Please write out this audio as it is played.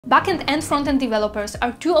Backend and frontend developers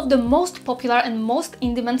are two of the most popular and most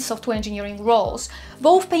in-demand software engineering roles,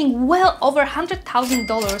 both paying well over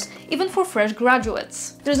 $100,000 even for fresh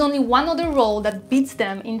graduates. There's only one other role that beats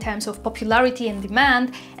them in terms of popularity and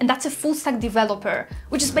demand, and that's a full-stack developer,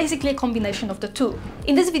 which is basically a combination of the two.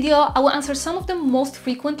 In this video, I will answer some of the most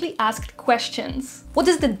frequently asked questions. What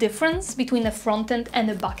is the difference between a frontend and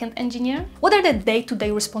a backend engineer? What are the day-to-day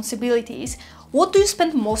responsibilities? What do you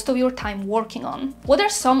spend most of your time working on? What are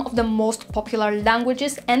some of the most popular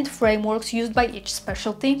languages and frameworks used by each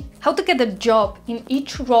specialty? How to get a job in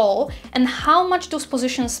each role, and how much those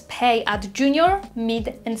positions pay at junior,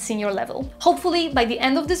 mid, and senior level. Hopefully, by the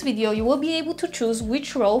end of this video, you will be able to choose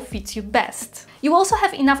which role fits you best. You also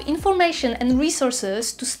have enough information and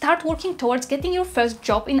resources to start working towards getting your first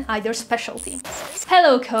job in either specialty.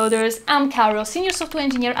 Hello coders, I'm Karo, Senior Software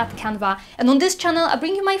Engineer at Canva, and on this channel I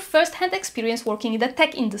bring you my first-hand experience working in the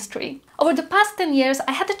tech industry. Over the past 10 years,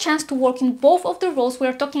 I had the chance to work in both of the roles we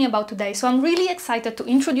are talking about today, so I'm really excited to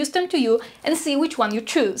introduce them to you and see which one you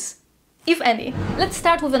choose, if any. Let's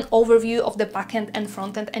start with an overview of the backend and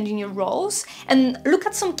frontend engineer roles and look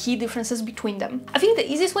at some key differences between them. I think the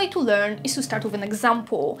easiest way to learn is to start with an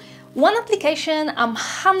example. One application I'm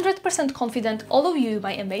 100% confident all of you,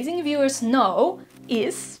 my amazing viewers, know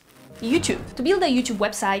is YouTube. To build a YouTube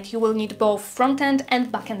website, you will need both frontend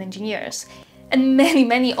and backend engineers, and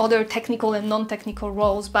many other technical and non-technical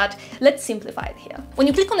roles, but let's simplify it here. When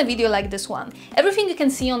you click on a video like this one, everything you can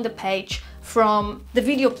see on the page, from the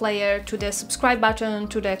video player to the subscribe button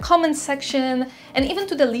to the comments section and even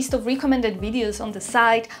to the list of recommended videos on the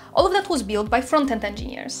site, all of that was built by front-end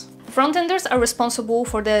engineers. Front-enders are responsible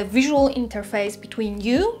for the visual interface between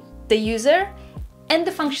you, the user, and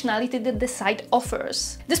the functionality that the site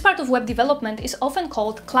offers. This part of web development is often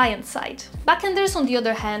called client-side. Backenders, on the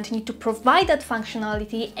other hand, need to provide that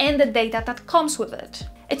functionality and the data that comes with it.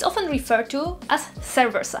 It's often referred to as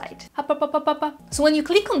server-side. So when you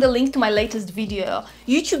click on the link to my latest video,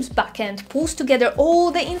 YouTube's backend pulls together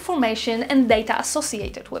all the information and data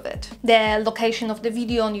associated with it. The location of the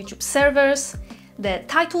video on YouTube servers, the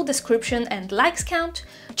title, description and likes count,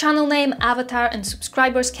 channel name, avatar and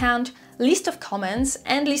subscribers count, list of comments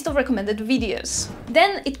and list of recommended videos.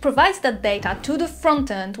 Then it provides that data to the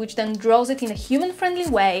frontend, which then draws it in a human-friendly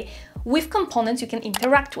way with components you can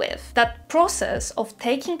interact with. That process of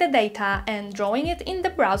taking the data and drawing it in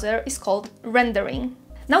the browser is called rendering.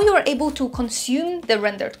 Now you are able to consume the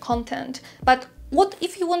rendered content, but what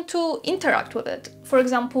if you want to interact with it? For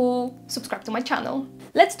example, subscribe to my channel.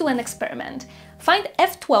 Let's do an experiment. Find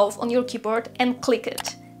F12 on your keyboard and click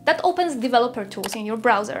it. That opens developer tools in your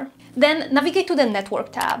browser. Then navigate to the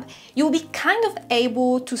network tab. You'll be kind of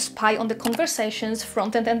able to spy on the conversations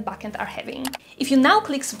frontend and backend are having. If you now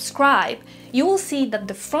click subscribe, you will see that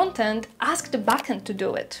the frontend asked the backend to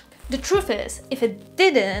do it. The truth is, if it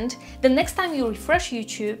didn't, the next time you refresh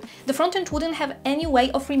YouTube, the frontend wouldn't have any way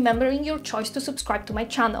of remembering your choice to subscribe to my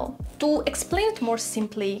channel. To explain it more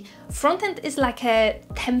simply, frontend is like a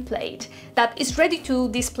template that is ready to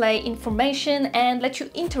display information and let you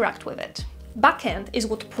interact with it. Backend is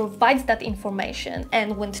what provides that information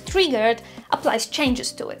and, when triggered, applies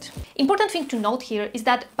changes to it. Important thing to note here is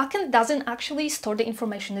that backend doesn't actually store the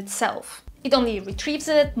information itself. It only retrieves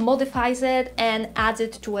it, modifies it, and adds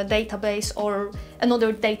it to a database or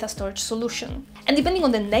another data storage solution. And depending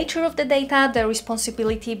on the nature of the data, the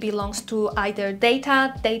responsibility belongs to either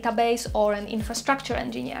data, database, or an infrastructure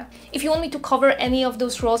engineer. If you want me to cover any of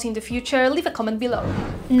those roles in the future, leave a comment below.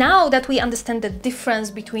 Now that we understand the difference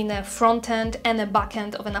between a front-end and a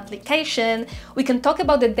back-end of an application, we can talk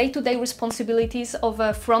about the day-to-day responsibilities of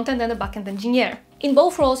a front-end and a back-end engineer. In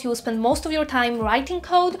both roles, you will spend most of your time writing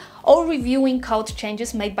code or reviewing code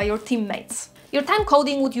changes made by your teammates. Your time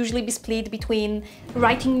coding would usually be split between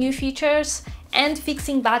writing new features and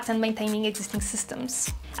fixing bugs and maintaining existing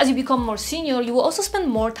systems. As you become more senior, you will also spend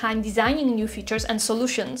more time designing new features and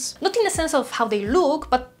solutions. Not in the sense of how they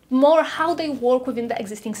look, but more how they work within the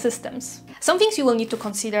existing systems. Some things you will need to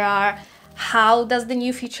consider are: how does the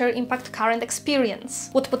new feature impact current experience?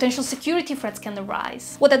 What potential security threats can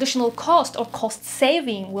arise? What additional cost or cost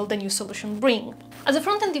saving will the new solution bring? As a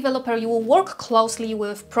front-end developer, you will work closely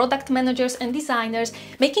with product managers and designers,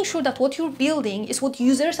 making sure that what you're building is what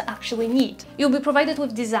users actually need. You'll be provided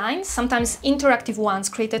with designs, sometimes interactive ones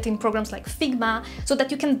created in programs like Figma, so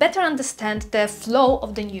that you can better understand the flow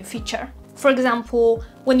of the new feature. For example,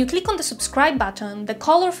 when you click on the subscribe button, the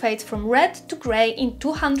color fades from red to gray in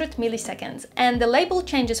 200 milliseconds, and the label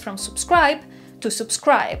changes from subscribe to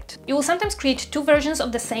subscribed. You will sometimes create two versions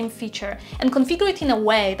of the same feature and configure it in a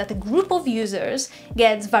way that a group of users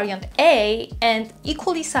gets variant A and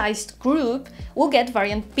equally sized group will get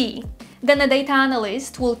variant B. Then a data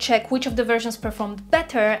analyst will check which of the versions performed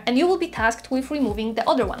better and you will be tasked with removing the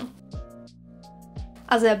other one.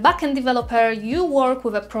 As a backend developer, you work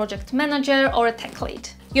with a project manager or a tech lead.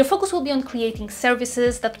 Your focus will be on creating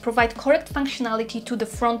services that provide correct functionality to the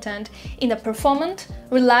frontend in a performant,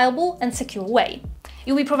 reliable, and secure way.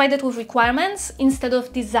 You'll be provided with requirements instead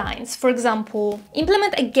of designs. For example,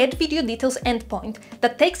 implement a getVideoDetails endpoint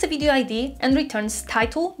that takes a video ID and returns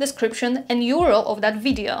title, description, and URL of that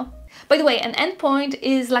video. By the way, an endpoint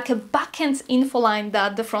is like a backend's info line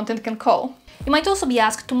that the frontend can call. You might also be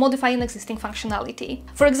asked to modify an existing functionality.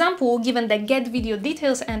 For example, given the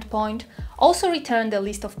getVideoDetails endpoint, also return the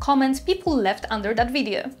list of comments people left under that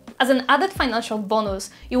video. As an added financial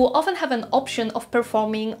bonus, you will often have an option of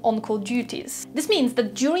performing on-call duties. This means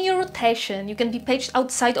that during your rotation, you can be paged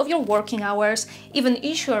outside of your working hours, if an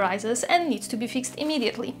issue arises and needs to be fixed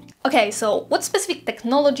immediately. Okay, so what specific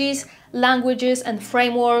technologies, languages, and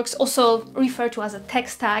frameworks, also referred to as a tech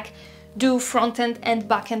stack, do front-end and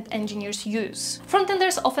back-end engineers use?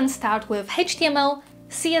 Frontenders often start with HTML,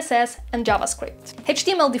 CSS, and JavaScript.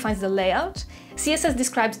 HTML defines the layout, CSS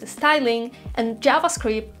describes the styling, and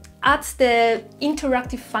JavaScript adds the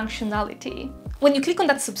interactive functionality. When you click on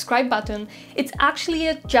that subscribe button, it's actually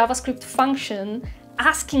a JavaScript function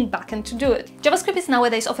asking backend to do it. JavaScript is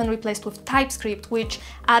nowadays often replaced with TypeScript, which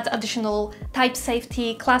adds additional type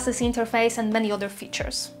safety, classes interface, and many other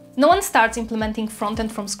features. No one starts implementing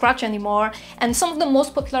frontend from scratch anymore, and some of the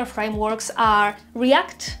most popular frameworks are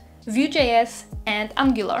React, Vue.js, and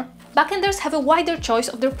Angular. Backenders have a wider choice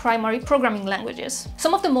of their primary programming languages.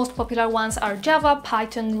 Some of the most popular ones are Java,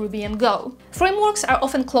 Python, Ruby, and Go. Frameworks are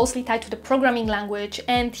often closely tied to the programming language,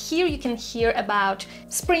 and here you can hear about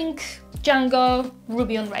Spring, Django,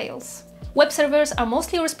 Ruby on Rails. Web servers are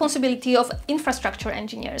mostly a responsibility of infrastructure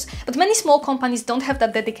engineers, but many small companies don't have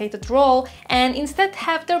that dedicated role and instead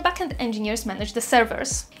have their backend engineers manage the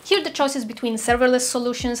servers. Here the choice is between serverless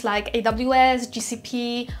solutions like AWS,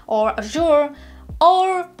 GCP, or Azure,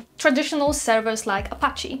 or traditional servers like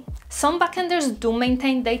Apache. Some backenders do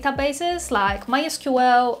maintain databases like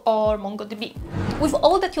MySQL or MongoDB. With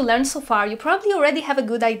all that you learned so far, you probably already have a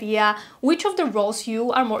good idea which of the roles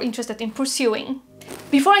you are more interested in pursuing.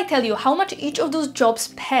 Before I tell you how much each of those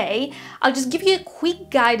jobs pay, I'll just give you a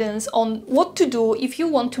quick guidance on what to do if you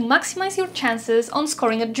want to maximize your chances on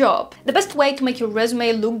scoring a job. The best way to make your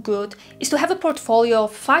resume look good is to have a portfolio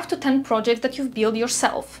of 5 to 10 projects that you've built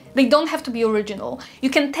yourself. They don't have to be original. You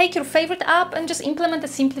can take your favorite app and just implement a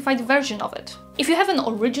simplified version of it. If you have an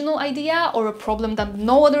original idea or a problem that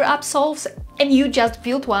no other app solves and you just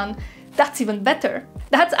built one, that's even better.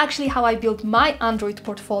 That's actually how I built my Android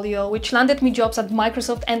portfolio, which landed me jobs at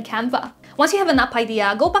Microsoft and Canva. Once you have an app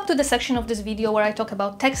idea, go back to the section of this video where I talk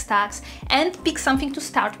about tech stacks and pick something to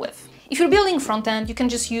start with. If you're building frontend, you can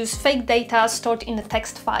just use fake data stored in a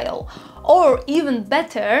text file, or even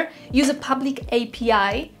better, use a public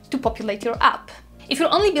API to populate your app. If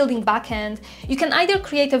you're only building backend, you can either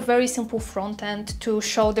create a very simple frontend to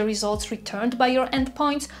show the results returned by your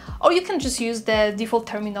endpoints, or you can just use the default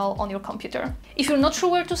terminal on your computer. If you're not sure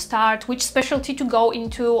where to start, which specialty to go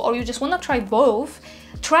into, or you just want to try both,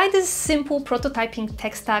 try this simple prototyping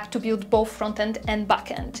tech stack to build both frontend and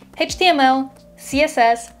backend: HTML,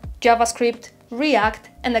 CSS, JavaScript,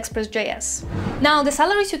 React, and Express.js. Now, the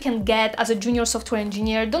salaries you can get as a junior software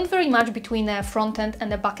engineer don't vary much between a frontend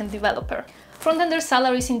and a backend developer. Frontender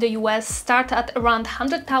salaries in the US start at around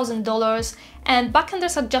 $100,000 and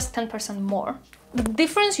backenders are just 10% more. The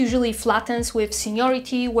difference usually flattens with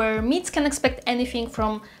seniority, where mids can expect anything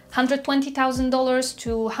from $120,000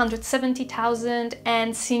 to $170,000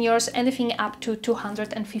 and seniors anything up to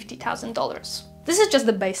 $250,000. This is just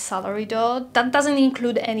the base salary though. That doesn't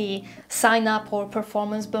include any sign-up or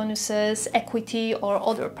performance bonuses, equity, or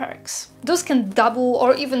other perks. Those can double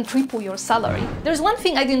or even triple your salary. There's one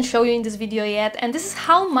thing I didn't show you in this video yet, and this is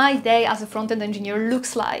how my day as a front-end engineer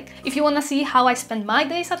looks like. If you want to see how I spend my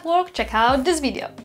days at work, check out this video.